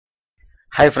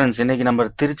Hi friends, இன்னைக்கு நம்ம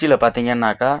திருச்சியில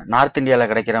பாத்தீங்கன்னாக்கா நார்த் இந்தியால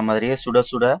கிடைக்கிற மாதிரியே சுட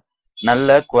சுட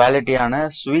நல்ல குவாலிட்டியான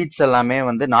ஸ்வீட்ஸ் எல்லாமே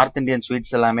நார்த் இந்தியன்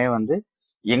ஸ்வீட்ஸ் எல்லாமே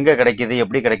எங்க கிடைக்குது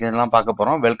எப்படி கிடைக்குதுன்னு பார்க்க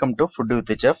போறோம். Welcome to food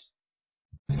with chef.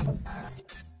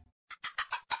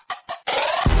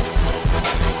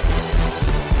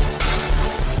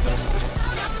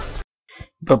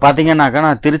 இப்ப பாத்தீங்கன்னாக்கா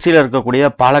நான் திருச்சியில இருக்கக்கூடிய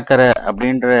பாலக்கரை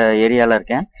அப்படின்ற ஏரியால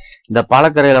இருக்கேன். இந்த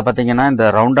பாலக்கரையில பாத்தீங்கன்னா இந்த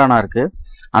ரவுண்டானா இருக்கு.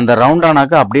 அந்த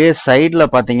ரவுண்டானாக்கு அப்படியே சைட்ல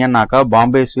பாத்தீங்கன்னாக்கா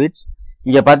பாம்பே ஸ்வீட்ஸ்.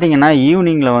 இங்க பாத்தீங்கன்னா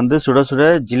ஈவினிங்ல சுட சுட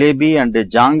ஜிலேபி அண்ட்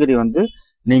ஜாங்கிரி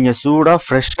நீங்க சூடா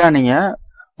ஃப்ரெஷ்ஷா நீங்க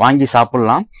வாங்கி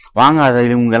சாப்பிடலாம். வாங்க அதை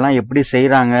இவங்க எல்லாம் எப்படி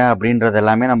செய்யறாங்க அப்படின்றது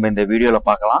எல்லாமே நம்ம இந்த வீடியோல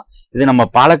பார்க்கலாம். இது நம்ம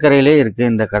பாலக்கரையிலே இருக்கு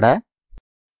இந்த கடை.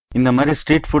 இந்த மாதிரி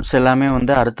ஸ்ட்ரீட் ஃபுட்ஸ் எல்லாமே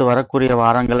அடுத்து வரக்கூடிய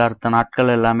வாரங்கள் அடுத்த நாட்கள்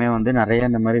எல்லாமே நிறைய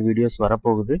இந்த மாதிரி வீடியோஸ்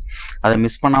வரப்போகுது. அதை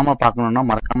மிஸ் பண்ணாம பார்க்கணும்னா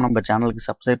மறக்காம நம்ம சேனலுக்கு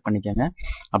சப்ஸ்கிரைப் பண்ணிக்கோங்க.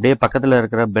 அப்படியே பக்கத்துல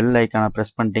இருக்கிற பெல் ஐக்கானை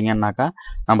ப்ரெஸ் பண்ணிட்டீங்கன்னாக்கா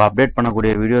நம்ம அப்டேட்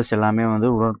பண்ணக்கூடிய வீடியோஸ் எல்லாமே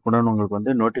உடனுக்குடன்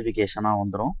உங்களுக்கு நோட்டிஃபிகேஷனா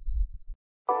வந்துடும்.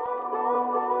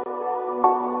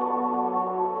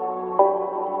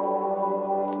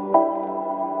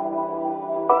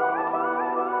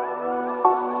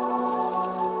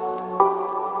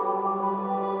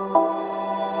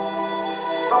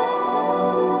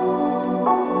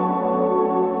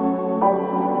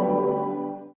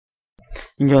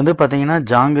 இங்க பாத்தீங்கன்னா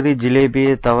ஜாங்கிரி ஜிலேபி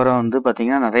தவிர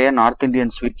பாத்தீங்கன்னா நிறைய நார்த்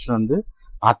இந்தியன் ஸ்வீட்ஸ்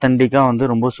ஆத்தென்டிக்கா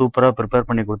ரொம்ப சூப்பரா ப்ரிப்பேர்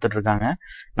பண்ணி கொடுத்துட்டு இருக்காங்க.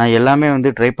 நான் எல்லாமே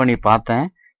ட்ரை பண்ணி பார்த்தேன்.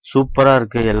 சூப்பரா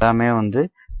இருக்கு எல்லாமே.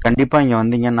 கண்டிப்பா இங்க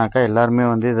வந்தீங்கன்னாக்கா எல்லாருமே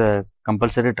இதை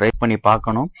கம்பல்சரி ட்ரை பண்ணி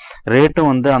பார்க்கணும். ரேட்டும்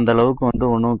அந்த அளவுக்கு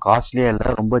ஒன்றும் காஸ்ட்லியா இல்லை,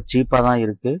 ரொம்ப சீப்பா தான்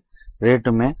இருக்கு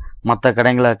ரேட்டுமே. மற்ற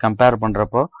கடைங்களை கம்பேர்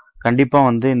பண்றப்போ கண்டிப்பா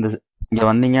இந்த இங்க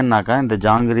வந்தீங்கன்னாக்கா இந்த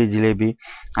ஜாங்கிரி ஜிலேபி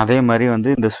அதே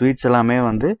மாதிரி இந்த ஸ்வீட்ஸ் எல்லாமே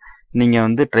நீங்க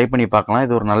ட்ரை பண்ணி பார்க்கலாம்.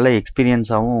 இது ஒரு நல்ல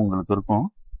எக்ஸ்பீரியன்ஸாகவும் உங்களுக்கு இருக்கும்.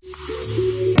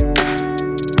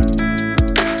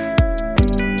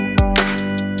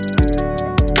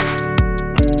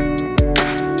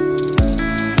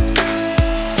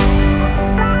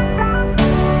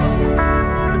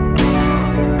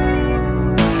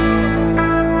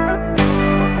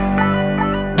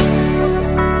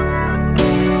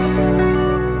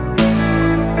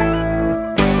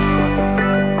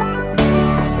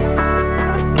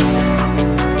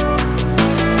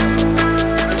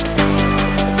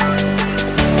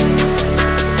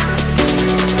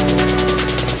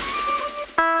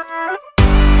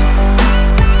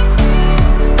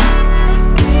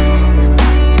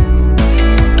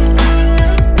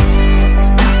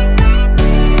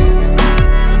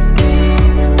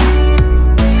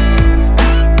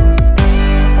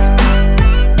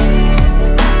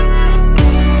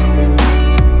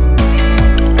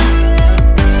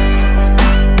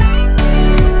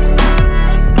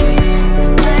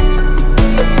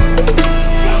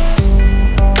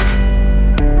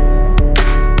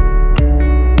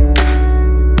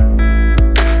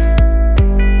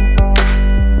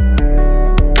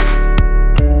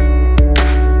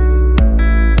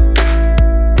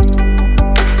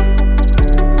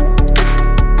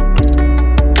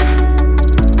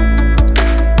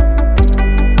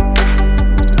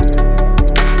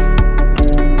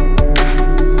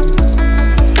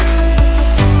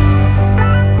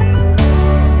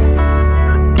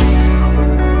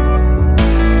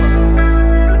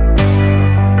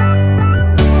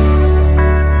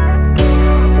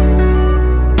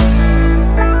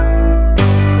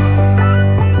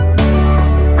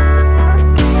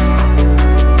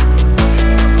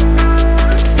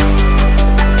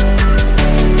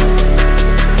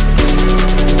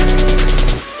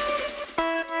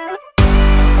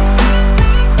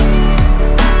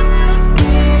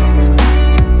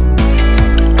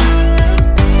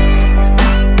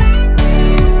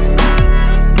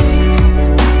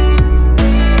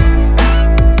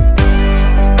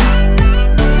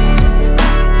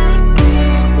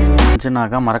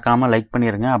 மறக்காம லைக்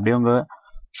பண்ணிருங்க. அப்படியே உங்க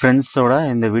ஃப்ரெண்ட்ஸோட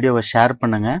இந்த வீடியோவை ஷேர்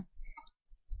பண்ணுங்க.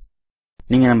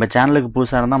 நீங்க நம்ம சேனலுக்கு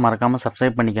புதுசா இருந்தா மறக்காம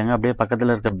சப்ஸ்கிரைப் பண்ணிக்கோங்க. அப்படியே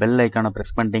பக்கத்துல இருக்க பெல் ஐக்கானை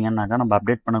பிரஸ் பண்ணிட்டீங்கன்னாக்கா நம்ம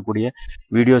அப்டேட் பண்ணக்கூடிய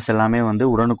வீடியோஸ் எல்லாமே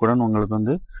உடனுக்குடன்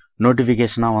உங்களுக்கு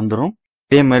நோட்டிபிகேஷனா வந்துடும்.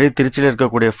 இதே மாதிரி திருச்சியில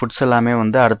இருக்கக்கூடிய ஃபுட்ஸ் எல்லாமே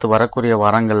அடுத்து வரக்கூடிய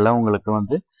வாரங்கள்ல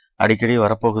உங்களுக்கு அடிக்கடி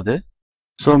வரப்போகுது.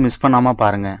 ஸோ மிஸ் பண்ணாம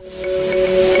பாருங்க.